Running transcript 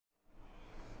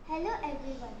Hello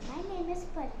everyone, my name is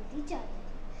Paridhi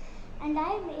Chaudhary and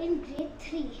I am in grade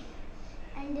 3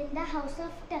 and in the House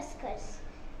of Tuskers.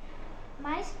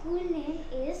 My school name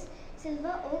is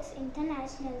Silver Oaks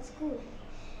International School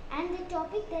and the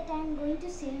topic that I am going to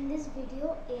say in this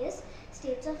video is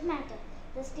states of matter.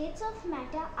 The states of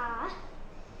matter are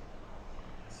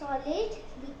solid,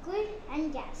 liquid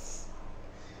and gas.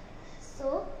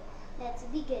 So let's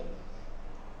begin.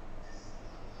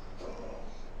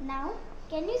 Now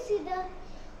can you see the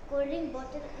cold drink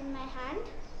bottle in my hand?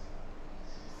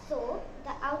 So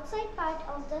the outside part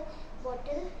of the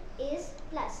bottle is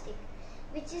plastic,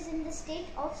 which is in the state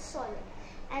of solid,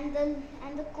 and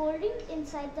the cold drink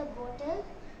inside the bottle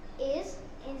is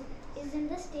in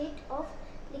the state of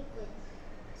liquid.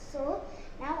 So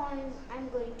now I'm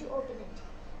going to open it.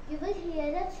 You will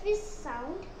hear a fizz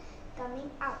sound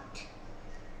coming out,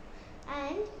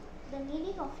 and the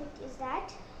meaning of it is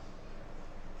that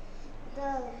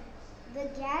the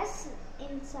gas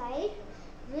inside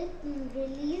will be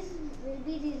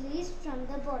released from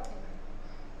the bottle.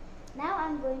 Now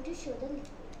I'm going to show the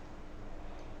liquid.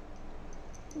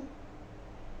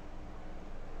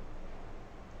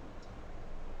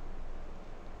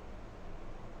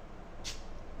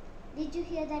 Did you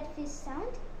hear that fizz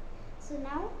sound? So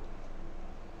now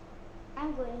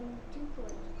I'm going to pour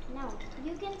it. Now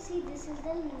you can see this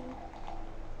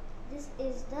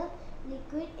is the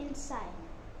liquid inside.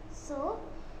 So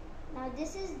now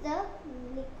this is the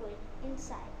liquid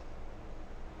inside.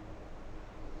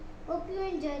 Hope you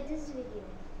enjoyed this video.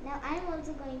 Now I am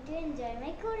also going to enjoy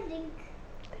my cold drink.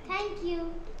 Thank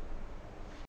you.